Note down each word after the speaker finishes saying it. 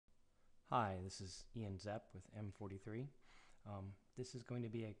Hi, this is Ian Zepp with M43. This is going to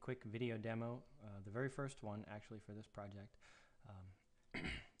be a quick video demo, the very first one actually for this project.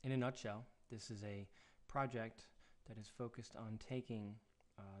 In a nutshell, this is a project that is focused on taking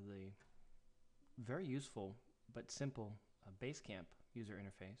the very useful but simple Basecamp user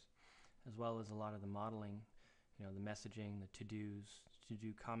interface, as well as a lot of the modeling, the messaging, the to-dos,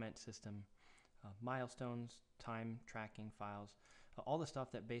 to-do comment system, milestones, time tracking files, all the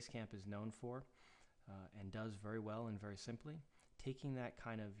stuff that Basecamp is known for and does very well and very simply, taking that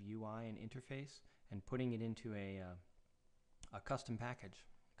kind of UI and interface and putting it into a custom package,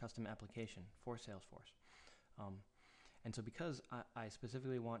 custom application for Salesforce. And so because I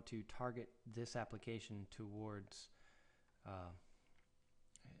specifically want to target this application towards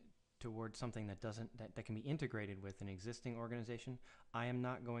something that can be integrated with an existing organization, I am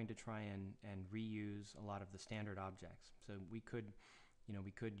not going to try and reuse a lot of the standard objects. So we could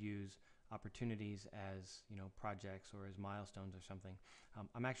use opportunities as projects or as milestones or something.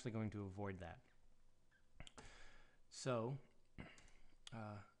 I'm actually going to avoid that. So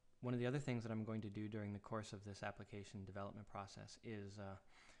one of the other things that I'm going to do during the course of this application development process is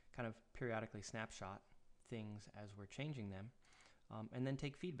kind of periodically snapshot things as we're changing them, and then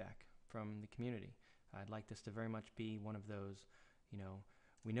take feedback from the community. I'd like this to very much be one of those,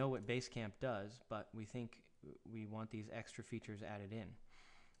 we know what Basecamp does, but we think we want these extra features added in.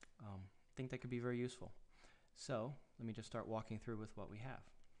 I think that could be very useful. So let me just start walking through with what we have.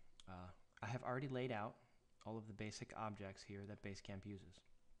 I have already laid out all of the basic objects here that Basecamp uses.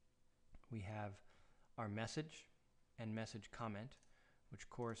 We have our message and message comment, which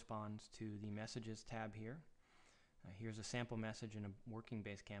corresponds to the messages tab here. Here's a sample message in a working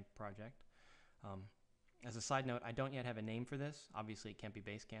Basecamp project. As a side note, I don't yet have a name for this. Obviously, it can't be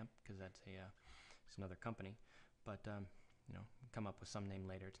Basecamp because it's another company. But come up with some name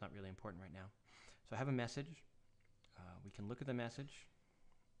later. It's not really important right now. So I have a message. We can look at the message.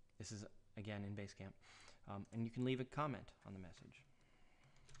 This is again in Basecamp, and you can leave a comment on the message.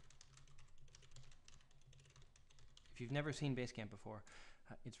 If you've never seen Basecamp before,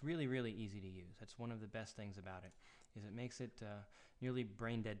 it's really, really easy to use. That's one of the best things about it, is it makes it nearly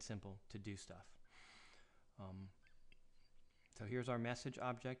brain-dead simple to do stuff. So here's our message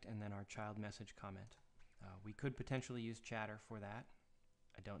object and then our child message comment. We could potentially use Chatter for that.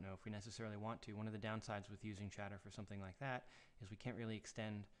 I don't know if we necessarily want to. One of the downsides with using Chatter for something like that is we can't really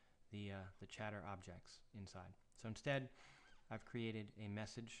extend the Chatter objects inside. So instead, I've created a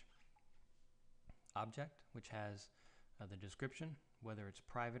message object which has the description, whether it's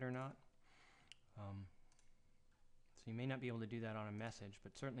private or not. So you may not be able to do that on a message,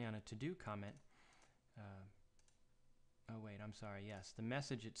 but certainly on a to-do comment. Oh wait, I'm sorry, yes, the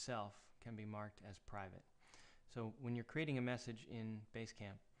message itself can be marked as private. So when you're creating a message in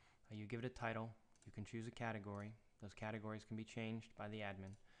Basecamp, you give it a title, you can choose a category, those categories can be changed by the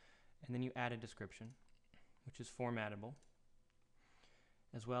admin, and then you add a description, which is formatable,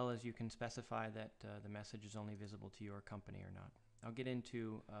 as well as you can specify that the message is only visible to your company or not. I'll get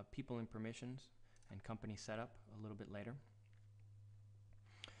into people and permissions and company setup a little bit later.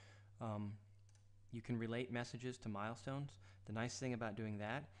 You can relate messages to milestones. The nice thing about doing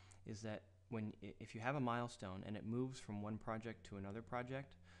that is that if you have a milestone and it moves from one project to another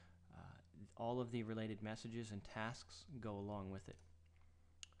project, all of the related messages and tasks go along with it.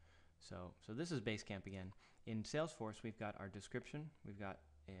 So this is Basecamp again. In Salesforce, we've got our description. We've got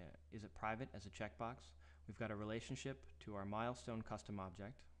is it private as a checkbox. We've got a relationship to our milestone custom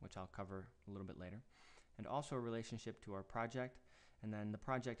object, which I'll cover a little bit later, and also a relationship to our project. And then the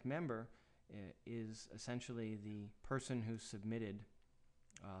project member is essentially the person who submitted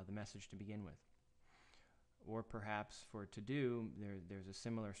the message to begin with. Or perhaps for to-do, there's a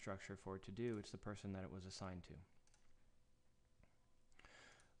similar structure for to-do. It's the person that it was assigned to.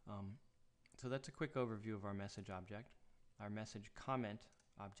 So that's a quick overview of our message object. Our message comment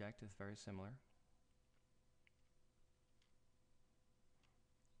object is very similar.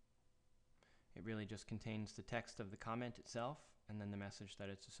 It really just contains the text of the comment itself and then the message that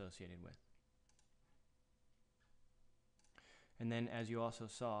it's associated with. And then, as you also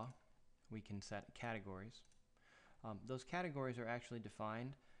saw, we can set categories. Those categories are actually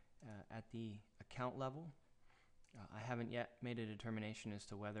defined at the account level. I haven't yet made a determination as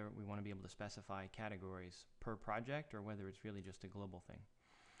to whether we want to be able to specify categories per project or whether it's really just a global thing.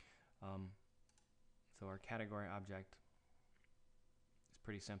 So our category object is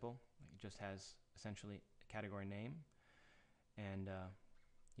pretty simple. It just has essentially a category name, and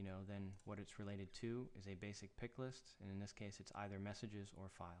then what it's related to is a basic pick list, and in this case it's either messages or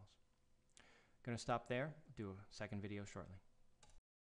files. I'm going to stop there, do a second video shortly.